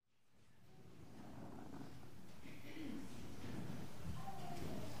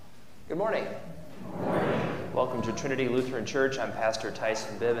Good morning. Welcome to Trinity Lutheran Church. I'm Pastor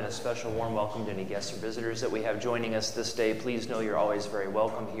Tyson Bibb, and a special warm welcome to any guests or visitors that we have joining us this day. Please know you're always very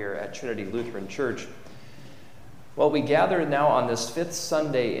welcome here at Trinity Lutheran Church. Well, we gather now on this fifth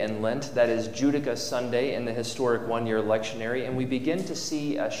Sunday in Lent, that is Judica Sunday in the historic one-year lectionary, and we begin to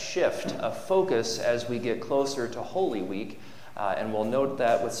see a shift, a focus as we get closer to Holy Week. And we'll note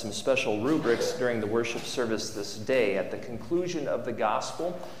that with some special rubrics during the worship service this day. At the conclusion of the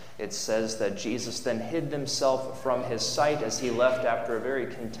gospel, it says that Jesus then hid himself from his sight as he left after a very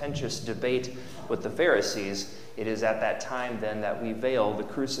contentious debate with the Pharisees. It is at that time then that we veil the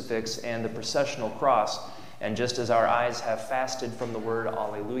crucifix and the processional cross. And just as our eyes have fasted from the word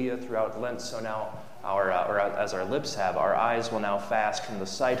Alleluia throughout Lent, so now as our lips have, our eyes will now fast from the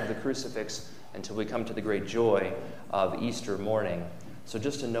sight of the crucifix until we come to the great joy of Easter morning. So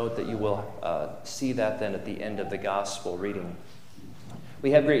just a note that you will see that then at the end of the gospel reading.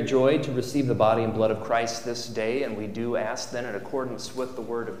 We have great joy to receive the body and blood of Christ this day, and we do ask then, in accordance with the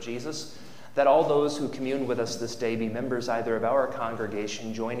word of Jesus, that all those who commune with us this day be members either of our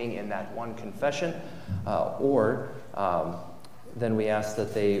congregation joining in that one confession, or then we ask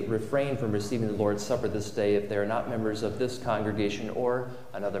that they refrain from receiving the Lord's Supper this day if they are not members of this congregation or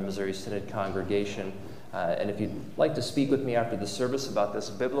another Missouri Synod congregation. And if you'd like to speak with me after the service about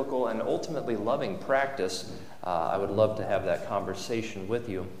this biblical and ultimately loving practice, I would love to have that conversation with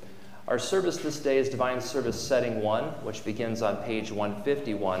you. Our service this day is Divine Service Setting 1, which begins on page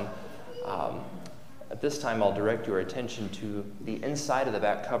 151. At this time, I'll direct your attention to the inside of the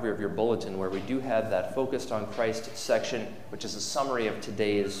back cover of your bulletin, where we do have that Focused on Christ section, which is a summary of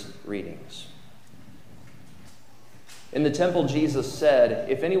today's readings. In the temple, Jesus said,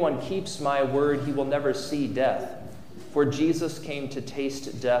 "If anyone keeps my word, he will never see death. For Jesus came to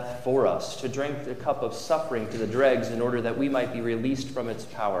taste death for us, to drink the cup of suffering to the dregs in order that we might be released from its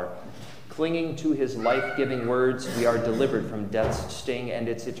power. Clinging to his life-giving words, we are delivered from death's sting and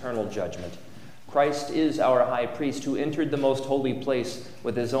its eternal judgment. Christ is our high priest who entered the most holy place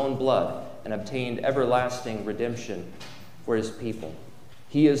with his own blood and obtained everlasting redemption for his people.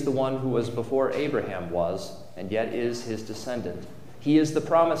 He is the one who was before Abraham was, and yet is his descendant. He is the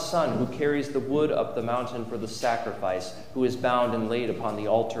promised Son who carries the wood up the mountain for the sacrifice, who is bound and laid upon the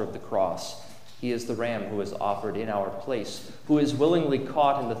altar of the cross. He is the Ram who is offered in our place, who is willingly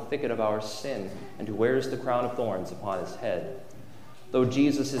caught in the thicket of our sin, and who wears the crown of thorns upon his head. Though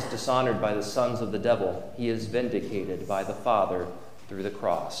Jesus is dishonored by the sons of the devil, he is vindicated by the Father through the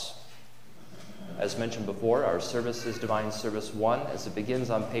cross." As mentioned before, our service is Divine Service 1. As it begins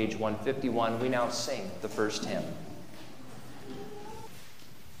on page 151, we now sing the first hymn.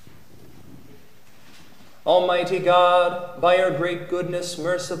 Almighty God, by your great goodness,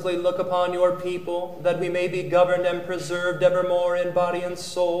 mercifully look upon your people, that we may be governed and preserved evermore in body and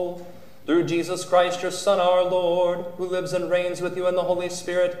soul. Through Jesus Christ, your Son, our Lord, who lives and reigns with you in the Holy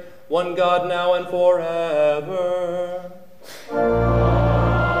Spirit, one God, now and forever.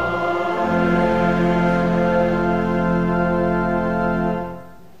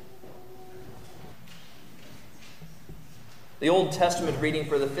 The Old Testament reading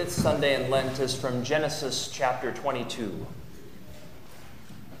for the fifth Sunday in Lent is from Genesis chapter 22.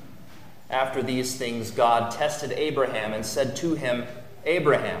 After these things, God tested Abraham and said to him,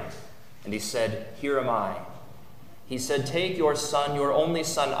 "Abraham." And he said, "Here am I." He said, "Take your son, your only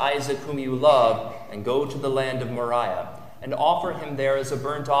son Isaac, whom you love, and go to the land of Moriah, and offer him there as a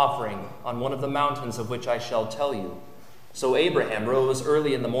burnt offering on one of the mountains of which I shall tell you." So Abraham rose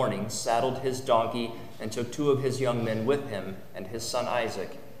early in the morning, saddled his donkey, and took 2 of his young men with him, and his son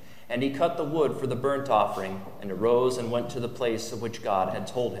Isaac. And he cut the wood for the burnt offering, and arose and went to the place of which God had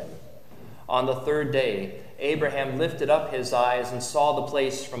told him. On the 3rd day, Abraham lifted up his eyes and saw the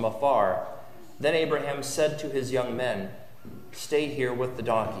place from afar. Then Abraham said to his young men, "Stay here with the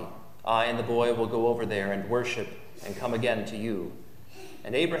donkey. I and the boy will go over there and worship and come again to you."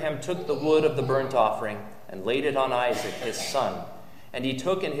 And Abraham took the wood of the burnt offering and laid it on Isaac his son. And he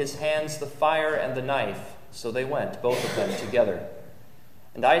took in his hands the fire and the knife. So they went, both of them together.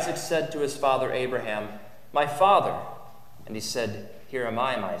 And Isaac said to his father Abraham, "My father." And he said, "Here am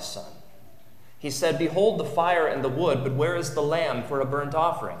I, my son." He said, "Behold the fire and the wood, but where is the lamb for a burnt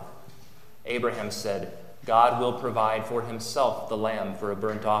offering?" Abraham said, "God will provide for himself the lamb for a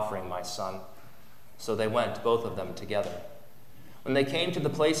burnt offering, my son." So they went, both of them together. When they came to the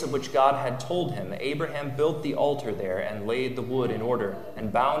place of which God had told him, Abraham built the altar there and laid the wood in order,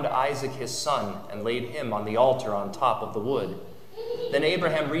 and bound Isaac his son, and laid him on the altar on top of the wood. Then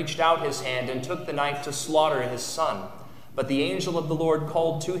Abraham reached out his hand and took the knife to slaughter his son. But the angel of the Lord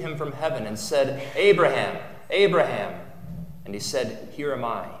called to him from heaven and said, "Abraham, Abraham." And he said, "Here am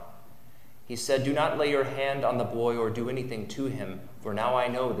I." He said, "Do not lay your hand on the boy or do anything to him, for now I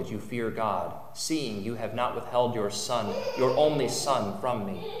know that you fear God, seeing you have not withheld your son, your only son, from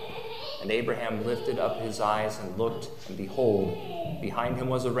me." And Abraham lifted up his eyes and looked, and behold, behind him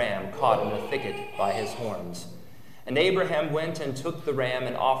was a ram caught in a thicket by his horns. And Abraham went and took the ram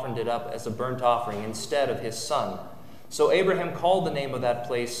and offered it up as a burnt offering instead of his son. So Abraham called the name of that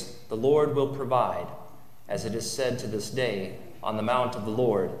place, "The Lord will provide." As it is said to this day, "On the mount of the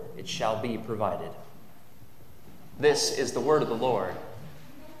Lord it shall be provided." This is the word of the Lord.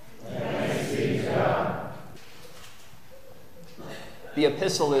 Thanks be to God. The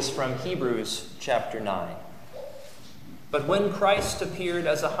epistle is from Hebrews chapter 9. But when Christ appeared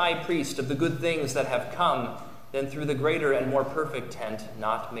as a high priest of the good things that have come, then through the greater and more perfect tent,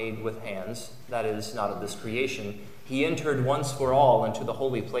 not made with hands, that is, not of this creation, he entered once for all into the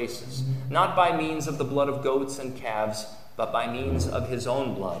holy places, not by means of the blood of goats and calves, but by means of his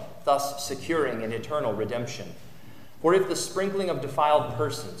own blood, thus securing an eternal redemption. For if the sprinkling of defiled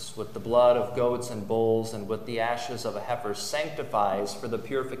persons with the blood of goats and bulls and with the ashes of a heifer sanctifies for the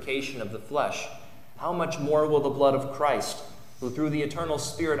purification of the flesh, how much more will the blood of Christ, who through the eternal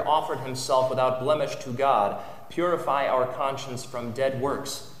Spirit offered himself without blemish to God, purify our conscience from dead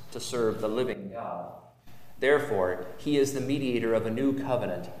works to serve the living God? Therefore, he is the mediator of a new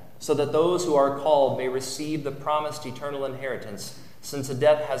covenant, so that those who are called may receive the promised eternal inheritance, since a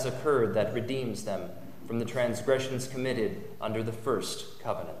death has occurred that redeems them from the transgressions committed under the first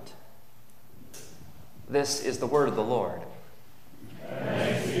covenant. This is the word of the Lord.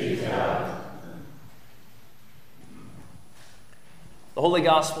 Thanks be to God. The Holy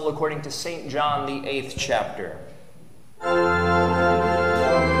Gospel according to St. John, the 8th chapter.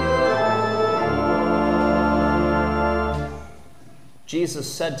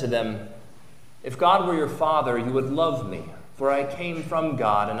 Jesus said to them, "If God were your Father, you would love me, for I came from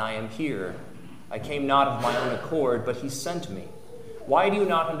God and I am here. I came not of my own accord, but he sent me. Why do you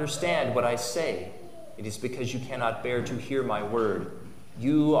not understand what I say? It is because you cannot bear to hear my word.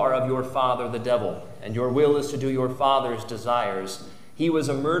 You are of your father the devil, and your will is to do your father's desires. He was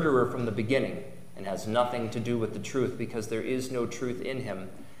a murderer from the beginning, and has nothing to do with the truth, because there is no truth in him.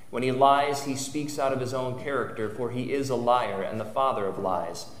 When he lies, he speaks out of his own character, for he is a liar and the father of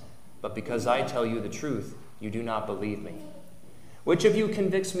lies. But because I tell you the truth, you do not believe me. Which of you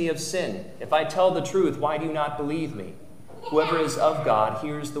convicts me of sin? If I tell the truth, why do you not believe me? Whoever is of God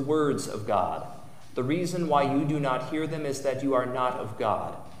hears the words of God. The reason why you do not hear them is that you are not of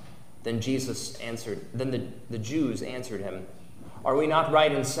God." Then the Jews answered him, "Are we not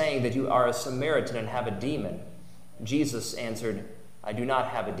right in saying that you are a Samaritan and have a demon?" Jesus answered, "I do not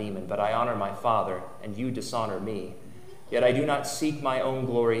have a demon, but I honor my Father, and you dishonor me. Yet I do not seek my own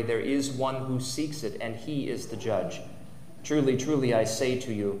glory. There is one who seeks it, and he is the judge. Truly, truly, I say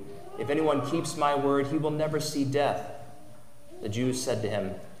to you, if anyone keeps my word, he will never see death." The Jews said to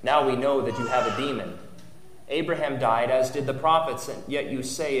him, "Now we know that you have a demon. Abraham died, as did the prophets, and yet you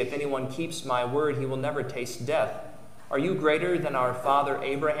say, if anyone keeps my word, he will never taste death. Are you greater than our father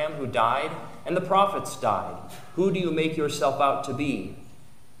Abraham, who died? And the prophets died. Who do you make yourself out to be?"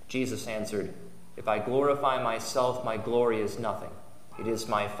 Jesus answered, "If I glorify myself, my glory is nothing. It is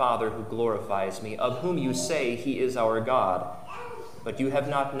my Father who glorifies me, of whom you say he is our God. But you have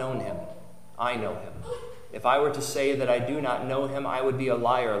not known him. I know him. If I were to say that I do not know him, I would be a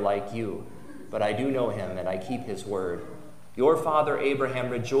liar like you. But I do know him, and I keep his word. Your father Abraham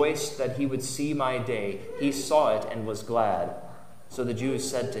rejoiced that he would see my day. He saw it and was glad." So the Jews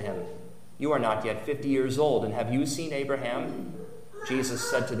said to him, "You are not yet 50 years old, and have you seen Abraham?" Jesus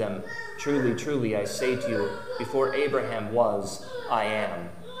said to them, "Truly, truly, I say to you, before Abraham was, I am."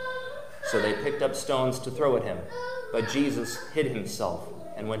 So they picked up stones to throw at him, but Jesus hid himself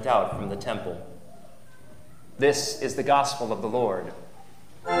and went out from the temple. This is the gospel of the Lord.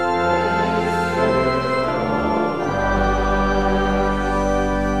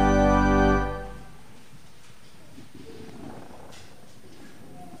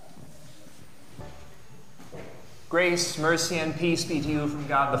 Grace, mercy, and peace be to you from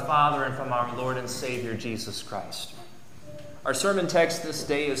God the Father and from our Lord and Savior Jesus Christ. Our sermon text this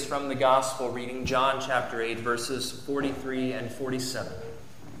day is from the Gospel reading, John chapter 8, verses 43 and 47.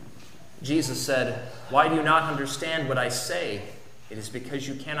 Jesus said, "Why do you not understand what I say? It is because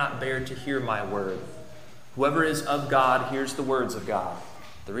you cannot bear to hear my word. Whoever is of God hears the words of God.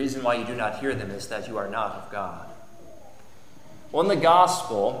 The reason why you do not hear them is that you are not of God." Well, in the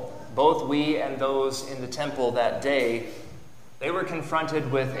Gospel, both we and those in the temple that day, they were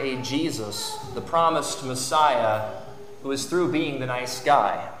confronted with a Jesus, the promised Messiah, who is through being the nice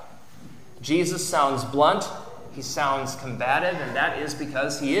guy. Jesus sounds blunt, he sounds combative, and that is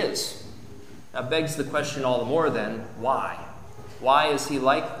because he is. Now begs the question all the more then, why? Why is he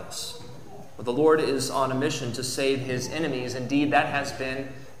like this? Well, the Lord is on a mission to save his enemies. Indeed, that has been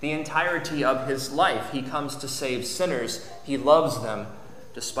the entirety of his life. He comes to save sinners. He loves them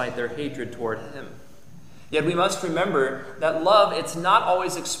despite their hatred toward him. Yet we must remember that love, it's not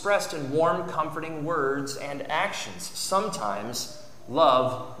always expressed in warm, comforting words and actions. Sometimes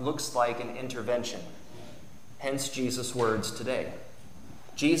love looks like an intervention. Hence Jesus' words today.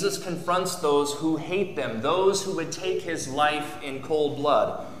 Jesus confronts those who hate them, those who would take his life in cold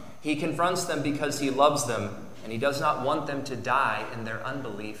blood. He confronts them because he loves them, and he does not want them to die in their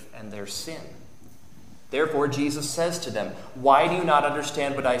unbelief and their sin. Therefore, Jesus says to them, "Why do you not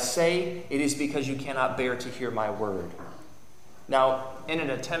understand what I say? It is because you cannot bear to hear my word." Now, in an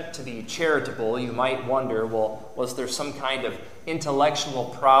attempt to be charitable, you might wonder, well, was there some kind of intellectual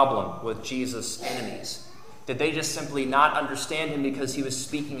problem with Jesus' enemies? Did they just simply not understand him because he was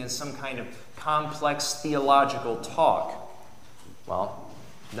speaking in some kind of complex theological talk? Well,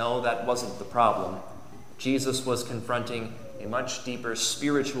 no, that wasn't the problem. Jesus was confronting a much deeper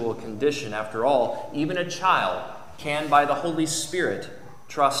spiritual condition. After all, even a child can, by the Holy Spirit,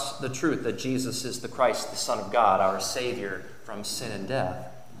 trust the truth that Jesus is the Christ, the Son of God, our Savior from sin and death.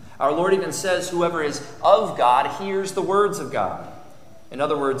 Our Lord even says, whoever is of God hears the words of God. In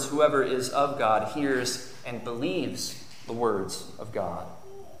other words, whoever is of God hears and believes the words of God.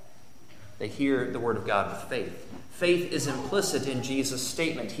 They hear the word of God with faith. Faith is implicit in Jesus'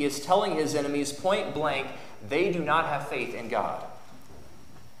 statement. He is telling his enemies point blank, they do not have faith in God.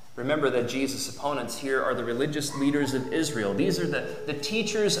 Remember that Jesus' opponents here are the religious leaders of Israel. These are the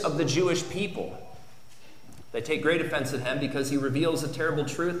teachers of the Jewish people. They take great offense at him because he reveals a terrible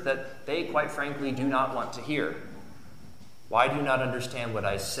truth that they, quite frankly, do not want to hear. Why do you not understand what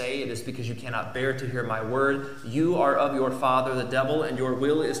I say? It is because you cannot bear to hear my word. You are of your father, the devil, and your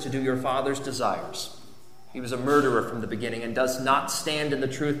will is to do your father's desires. He was a murderer from the beginning and does not stand in the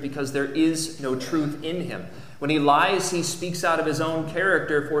truth because there is no truth in him. When he lies, he speaks out of his own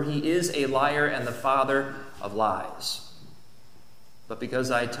character, for he is a liar and the father of lies. But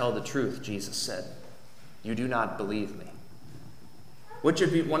because I tell the truth, Jesus said, you do not believe me. Which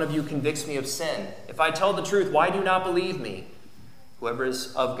one of you convicts me of sin? If I tell the truth, why do you not believe me? Whoever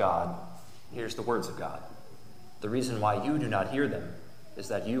is of God hears the words of God. The reason why you do not hear them is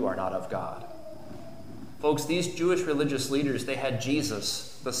that you are not of God. Folks, these Jewish religious leaders, they had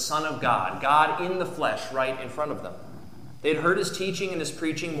Jesus, the Son of God, God in the flesh, right in front of them. They had heard his teaching and his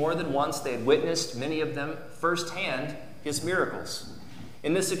preaching more than once. They had witnessed, many of them, firsthand, his miracles.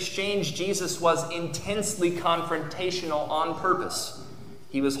 In this exchange, Jesus was intensely confrontational on purpose.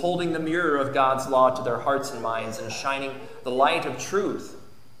 He was holding the mirror of God's law to their hearts and minds and shining the light of truth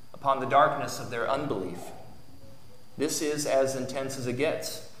upon the darkness of their unbelief. This is as intense as it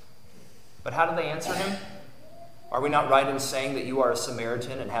gets. But how do they answer him? Are we not right in saying that you are a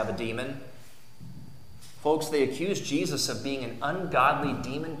Samaritan and have a demon? Folks, they accused Jesus of being an ungodly,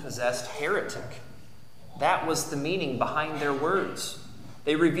 demon-possessed heretic. That was the meaning behind their words.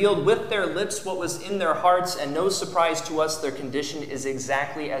 They revealed with their lips what was in their hearts, and no surprise to us, their condition is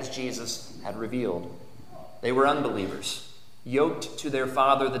exactly as Jesus had revealed. They were unbelievers, yoked to their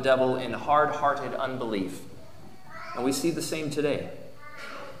father, the devil, in hard-hearted unbelief. And we see the same today.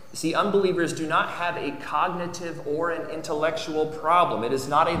 You see, unbelievers do not have a cognitive or an intellectual problem. It is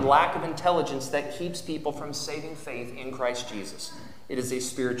not a lack of intelligence that keeps people from saving faith in Christ Jesus. It is a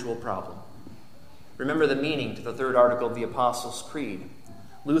spiritual problem. Remember the meaning to the third article of the Apostles' Creed.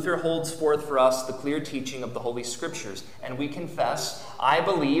 Luther holds forth for us the clear teaching of the Holy Scriptures, and we confess, I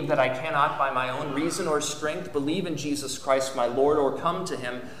believe that I cannot by my own reason or strength believe in Jesus Christ my Lord or come to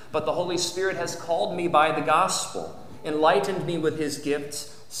him, but the Holy Spirit has called me by the gospel, enlightened me with his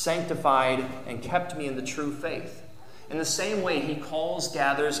gifts, sanctified, and kept me in the true faith. In the same way, he calls,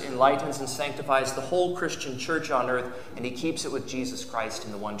 gathers, enlightens, and sanctifies the whole Christian church on earth, and he keeps it with Jesus Christ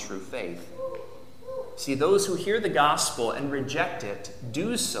in the one true faith. See, those who hear the gospel and reject it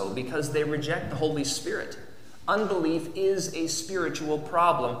do so because they reject the Holy Spirit. Unbelief is a spiritual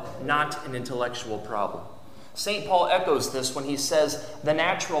problem, not an intellectual problem. St. Paul echoes this when he says, the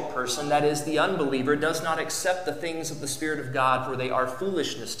natural person, that is, the unbeliever, does not accept the things of the Spirit of God, for they are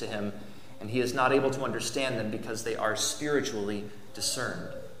foolishness to him, and he is not able to understand them because they are spiritually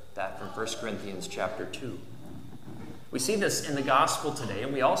discerned. That from 1 Corinthians chapter 2. We see this in the gospel today,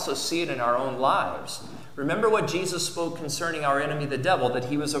 and we also see it in our own lives. Remember what Jesus spoke concerning our enemy, the devil, that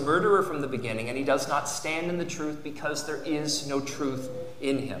he was a murderer from the beginning, and he does not stand in the truth because there is no truth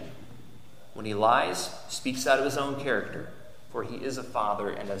in him. When he lies, speaks out of his own character, for he is a father,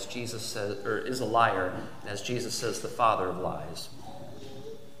 and as Jesus says, or is a liar, and as Jesus says, the father of lies.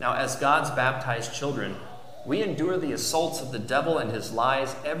 Now, as God's baptized children, we endure the assaults of the devil and his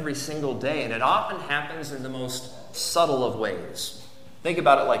lies every single day, and it often happens in the most subtle of ways. Think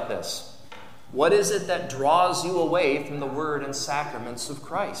about it like this. What is it that draws you away from the word and sacraments of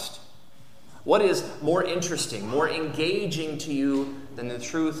Christ? What is more interesting, more engaging to you than the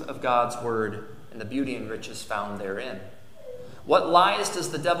truth of God's word and the beauty and riches found therein? What lies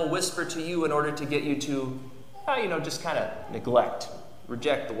does the devil whisper to you in order to get you to, just kind of neglect,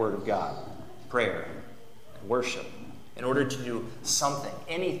 reject the word of God, prayer, and worship, in order to do something,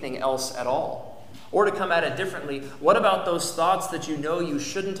 anything else at all? Or to come at it differently, what about those thoughts that you know you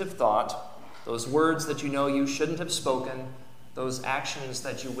shouldn't have thought, those words that you know you shouldn't have spoken, those actions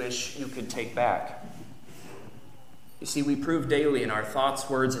that you wish you could take back? You see, we prove daily in our thoughts,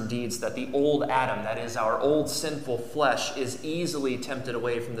 words, and deeds that the old Adam, that is our old sinful flesh, is easily tempted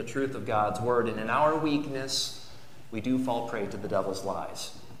away from the truth of God's word. And in our weakness, we do fall prey to the devil's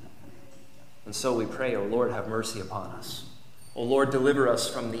lies. And so we pray, O Lord, have mercy upon us. O Lord, deliver us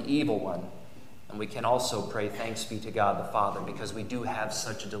from the evil one. And we can also pray, thanks be to God the Father, because we do have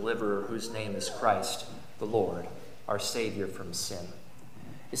such a deliverer whose name is Christ, the Lord, our Savior from sin.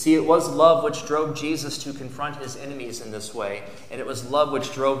 You see, it was love which drove Jesus to confront his enemies in this way, and it was love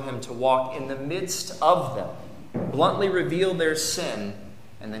which drove him to walk in the midst of them, bluntly reveal their sin,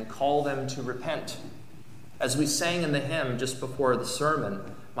 and then call them to repent. As we sang in the hymn just before the sermon,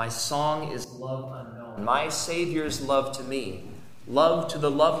 my song is love unknown, my Savior's love to me, love to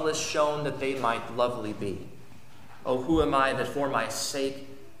the loveless shown that they might lovely be. Oh, who am I that for my sake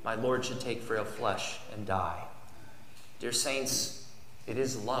my Lord should take frail flesh and die? Dear saints, it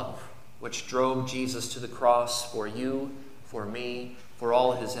is love which drove Jesus to the cross for you, for me, for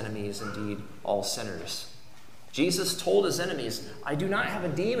all his enemies, indeed all sinners. Jesus told his enemies, I do not have a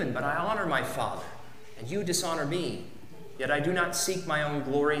demon, but I honor my Father, and you dishonor me. Yet I do not seek my own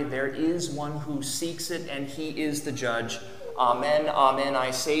glory. There is one who seeks it, and he is the judge. Amen, amen,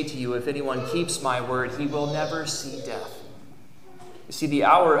 I say to you, if anyone keeps my word, he will never see death. You see, the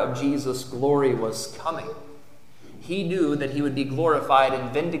hour of Jesus' glory was coming. He knew that he would be glorified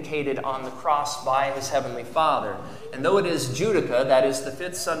and vindicated on the cross by his heavenly Father. And though it is Judica, that is the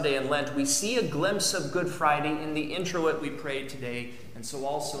fifth Sunday in Lent, we see a glimpse of Good Friday in the introit we prayed today, and so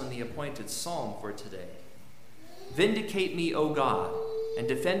also in the appointed psalm for today. Vindicate me, O God, and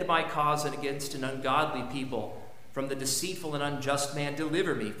defend my cause against an ungodly people. From the deceitful and unjust man,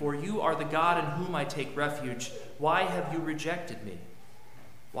 deliver me, for you are the God in whom I take refuge. Why have you rejected me?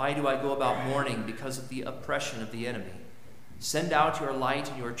 Why do I go about mourning because of the oppression of the enemy? Send out your light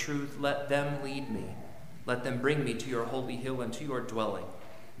and your truth. Let them lead me. Let them bring me to your holy hill and to your dwelling.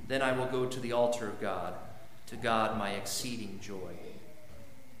 Then I will go to the altar of God, to God my exceeding joy.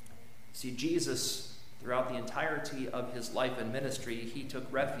 See, Jesus, throughout the entirety of his life and ministry, he took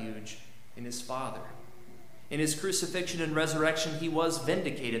refuge in his Father. In his crucifixion and resurrection, he was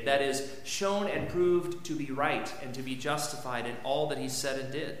vindicated, that is, shown and proved to be right and to be justified in all that he said and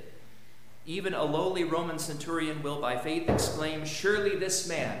did. Even a lowly Roman centurion will by faith exclaim, surely this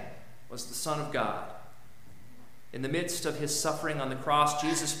man was the Son of God. In the midst of his suffering on the cross,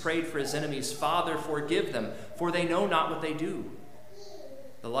 Jesus prayed for his enemies, Father, forgive them, for they know not what they do.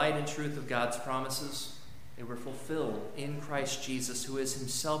 The light and truth of God's promises, they were fulfilled in Christ Jesus, who is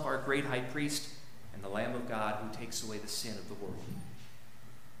himself our great high priest, and the Lamb of God who takes away the sin of the world.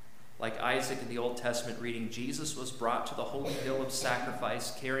 Like Isaac in the Old Testament reading, Jesus was brought to the holy hill of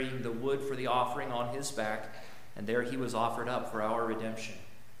sacrifice, carrying the wood for the offering on his back, and there he was offered up for our redemption,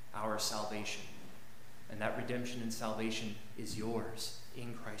 our salvation. And that redemption and salvation is yours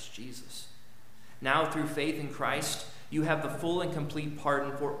in Christ Jesus. Now, through faith in Christ, you have the full and complete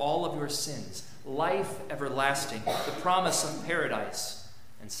pardon for all of your sins, life everlasting, the promise of paradise,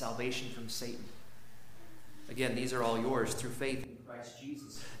 and salvation from Satan. Again, these are all yours through faith in Christ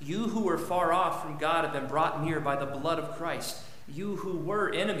Jesus. You who were far off from God have been brought near by the blood of Christ. You who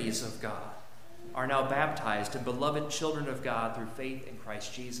were enemies of God are now baptized and beloved children of God through faith in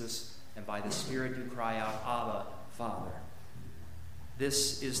Christ Jesus, and by the Spirit you cry out, Abba, Father.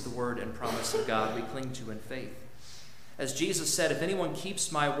 This is the word and promise of God we cling to in faith. As Jesus said, if anyone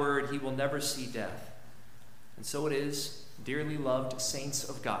keeps my word, he will never see death. And so it is, dearly loved saints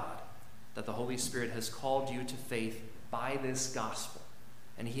of God, that the Holy Spirit has called you to faith by this gospel.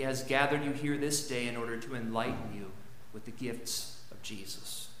 And he has gathered you here this day in order to enlighten you with the gifts of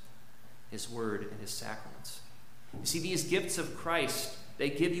Jesus, his word and his sacraments. You see, these gifts of Christ, they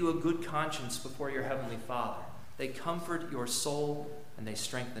give you a good conscience before your heavenly Father. They comfort your soul and they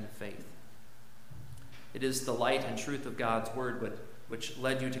strengthen faith. It is the light and truth of God's word which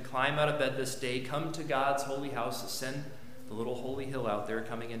led you to climb out of bed this day, come to God's holy house, ascend the little holy hill out there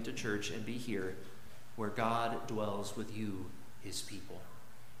coming into church and be here where God dwells with you, his people.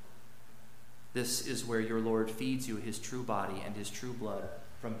 This is where your Lord feeds you his true body and his true blood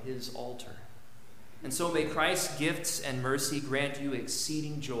from his altar. And so may Christ's gifts and mercy grant you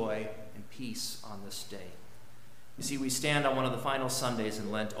exceeding joy and peace on this day. You see, we stand on one of the final Sundays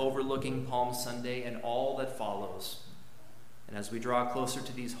in Lent, overlooking Palm Sunday and all that follows. And as we draw closer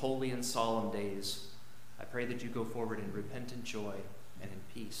to these holy and solemn days, I pray that you go forward in repentant joy and in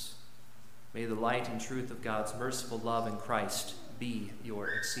peace. May the light and truth of God's merciful love in Christ be your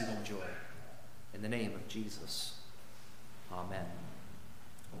exceeding joy. In the name of Jesus, amen.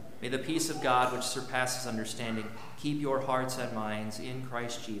 May the peace of God, which surpasses understanding, keep your hearts and minds in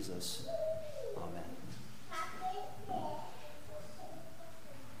Christ Jesus. Amen.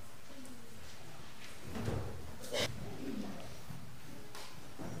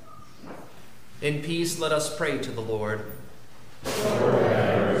 In peace, let us pray to the Lord. Lord,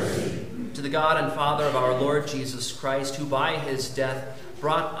 have mercy. To the God and Father of our Lord Jesus Christ, who by his death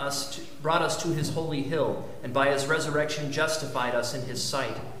brought us to his holy hill, and by his resurrection justified us in his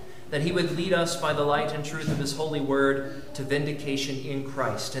sight, that he would lead us by the light and truth of his holy word to vindication in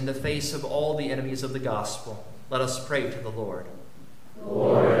Christ, in the face of all the enemies of the gospel. Let us pray to the Lord.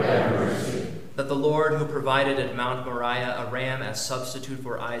 Lord, have mercy. That the Lord, who provided at Mount Moriah a ram as substitute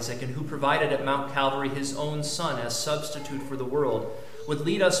for Isaac, and who provided at Mount Calvary his own Son as substitute for the world, would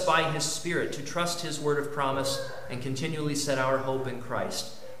lead us by his Spirit to trust his word of promise and continually set our hope in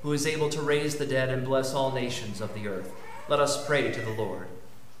Christ, who is able to raise the dead and bless all nations of the earth. Let us pray to the Lord.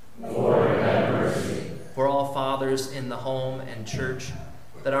 Lord, have mercy. For all fathers in the home and church,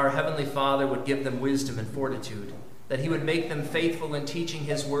 that our Heavenly Father would give them wisdom and fortitude, that he would make them faithful in teaching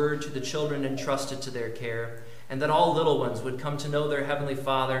his word to the children entrusted to their care, and that all little ones would come to know their Heavenly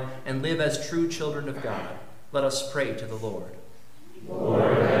Father and live as true children of God. Let us pray to the Lord. Lord,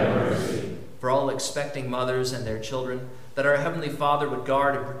 have mercy. For all expecting mothers and their children, that our Heavenly Father would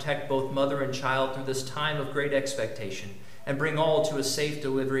guard and protect both mother and child through this time of great expectation, and bring all to a safe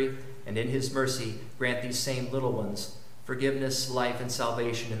delivery, and in his mercy grant these same little ones forgiveness, life, and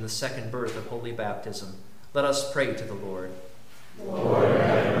salvation in the second birth of holy baptism. Let us pray to the Lord. Lord,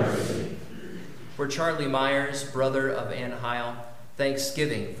 have mercy. For Charlie Myers, brother of Ann Heil,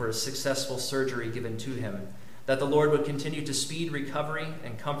 thanksgiving for a successful surgery given to him, that the Lord would continue to speed recovery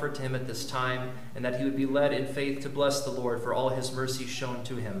and comfort him at this time, and that he would be led in faith to bless the Lord for all his mercy shown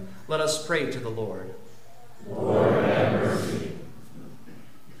to him. Let us pray to the Lord. Lord, have mercy.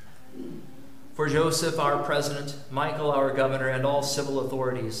 For Joseph, our president, Michael, our governor, and all civil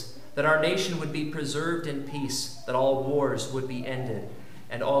authorities, that our nation would be preserved in peace, that all wars would be ended,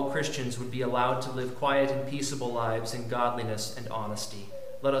 and all Christians would be allowed to live quiet and peaceable lives in godliness and honesty.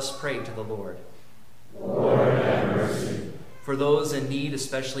 Let us pray to the Lord. Lord, have mercy. For those in need,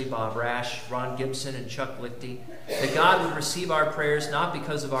 especially Bob Rash, Ron Gibson, and Chuck Lichty, that God would receive our prayers not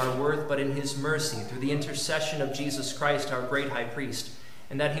because of our worth, but in his mercy, through the intercession of Jesus Christ, our great high priest,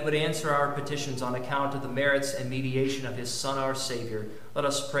 and that he would answer our petitions on account of the merits and mediation of his Son, our Savior. Let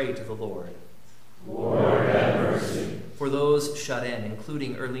us pray to the Lord. Lord, have mercy. For those shut in,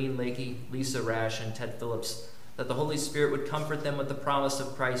 including Erlene Lakey, Lisa Rash, and Ted Phillips, that the Holy Spirit would comfort them with the promise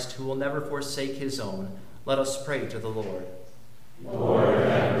of Christ, who will never forsake his own. Let us pray to the Lord. Lord,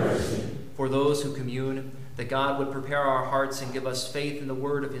 have mercy. For those who commune, that God would prepare our hearts and give us faith in the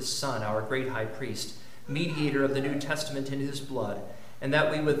word of his Son, our great high priest, mediator of the New Testament in his blood, and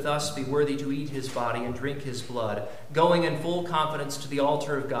that we would thus be worthy to eat his body and drink his blood, going in full confidence to the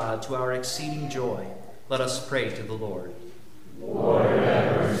altar of God, to our exceeding joy. Let us pray to the Lord. Lord,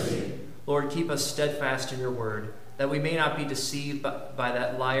 have mercy. Lord, keep us steadfast in your word, that we may not be deceived by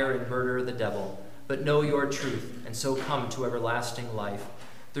that liar and murderer, the devil, but know your truth, and so come to everlasting life.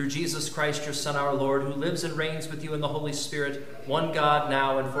 Through Jesus Christ, your Son, our Lord, who lives and reigns with you in the Holy Spirit, one God,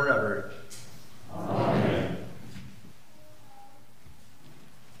 now and forever. Amen.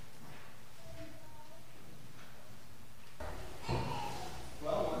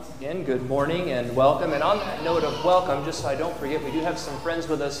 Again, good morning and welcome. And on that note of welcome, just so I don't forget, we do have some friends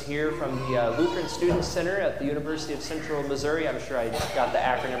with us here from the Lutheran Student Center at the University of Central Missouri. I'm sure I got the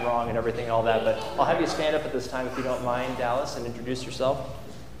acronym wrong and everything and all that, but I'll have you stand up at this time if you don't mind, Dallas, and introduce yourself.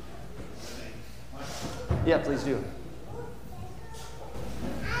 Yeah, please do.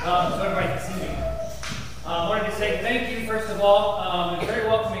 So everybody can see me. I wanted to say thank you, first of all. It's very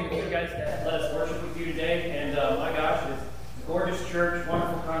welcoming of you guys to let us worship with you today. And my gosh, it's a gorgeous church,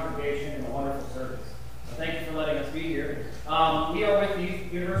 wonderful congregation, and a wonderful service. So thank you for letting us be here. We are with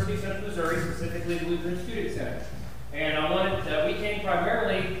the University of Central Missouri, specifically the Lutheran Student Center. And we came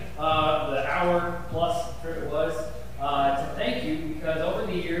primarily, the hour-plus trip it was, to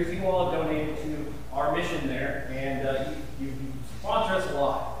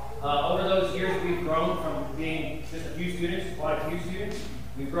students.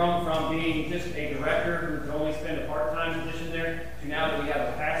 We've grown from being just a director who can only spend a part-time position there to now that we have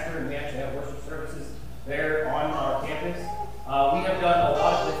a pastor and we actually have worship services there on our campus. We have done a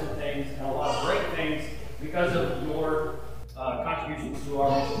lot of different things and a lot of great things because of your contributions to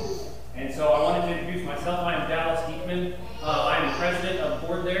our mission. And so I wanted to introduce myself. I am Dallas Diekman. I am the president of the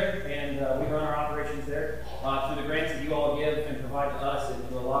board there, and we run our operations there through the grants that you all give and provide to us, and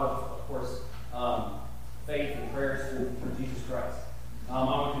through a lot of course, faith and prayers through Jesus Christ. I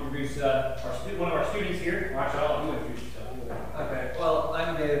want to introduce one of our students here. Well, actually, I'll let you introduce yourself. Okay, well,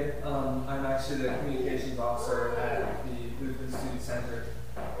 I'm Gabe. I'm actually the communications officer at the Lutheran Student Center.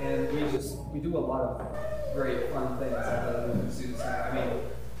 And we do a lot of great fun things at the Lutheran Student Center. I mean,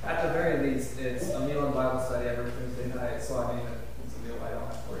 at the very least, it's a meal and Bible study every Thursday night, so I mean, it's a meal I don't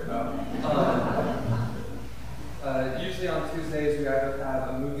have to worry about. Usually on Tuesdays, we either have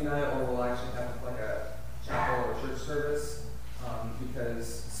a movie night or we'll actually have like a chapel or church service. Because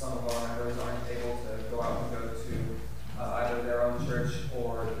some of our members aren't able to go out and go to either their own church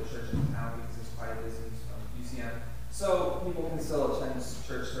or the church in town because it's quite a distance from UCM. So people can still attend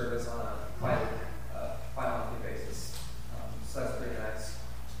church service on a bi-monthly basis. So that's pretty nice.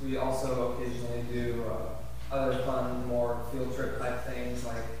 We also occasionally do other fun, more field trip type things,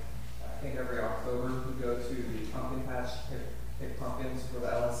 like I think every October we go to the pumpkin patch, pick pumpkins for the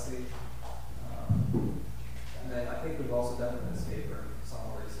LSC. And then I think we've also done an escape room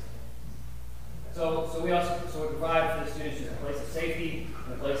somewhere recently. So we provide for the students a place of safety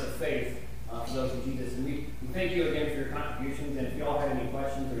and a place of faith for those in Jesus. And we thank you again for your contributions. And if you all have any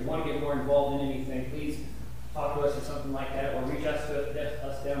questions or you want to get more involved in anything, please talk to us or something like that, or reach out to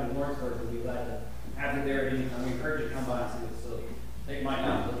us down in Lawrenceburg. We'll be glad to have you there at any time. We encourage you to come by and see the facility. I think it might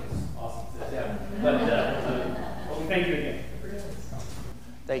not look as awesome as this, but we thank you again.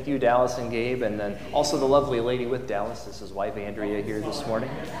 Thank you, Dallas and Gabe, and then also the lovely lady with Dallas. This is wife Andrea here this morning.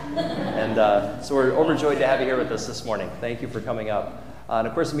 And so we're overjoyed to have you here with us this morning. Thank you for coming up. And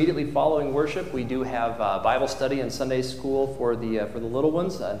of course, immediately following worship, we do have Bible study and Sunday school for the little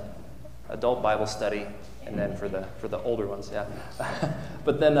ones, adult Bible study, and then for the older ones, yeah.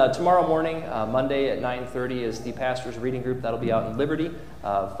 But then tomorrow morning, Monday at 9:30 is the pastor's reading group. That'll be out in Liberty.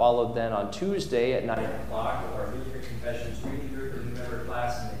 Followed then on Tuesday at 9 o'clock with our Lutheran Confessions reading group and member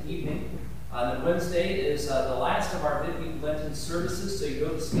class in the evening. Then Wednesday is the last of our midweek Lenten services, so you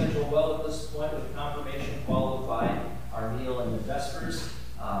know the schedule well at this point, with confirmation followed by our meal and the Vespers,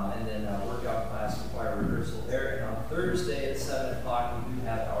 and then workout class and choir rehearsal there. And on Thursday at 7 o'clock, we do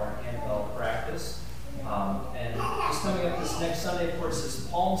have our handbell practice. And just coming up this next Sunday, of course, is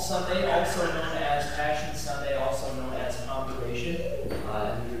Palm Sunday, also known as Passion Sunday, also known as Confirmation.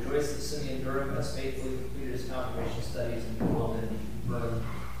 And we rejoice that Simeon Durham has faithfully completed his confirmation studies and will then be confirmed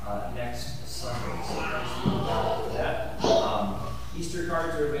next Sunday. So thanks to you for that. Easter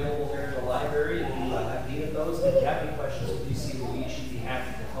cards are available there in the library if you have need of those. And if you have any questions, please see Louise. She'd be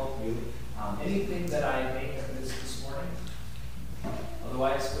happy to help you. Anything that I may have missed this morning?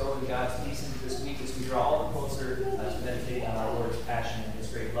 Otherwise, go in God's peace into this week as we draw all the closer to meditating on our Lord's passion and His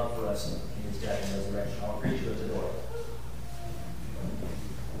great love for us in His death and resurrection. I'll greet you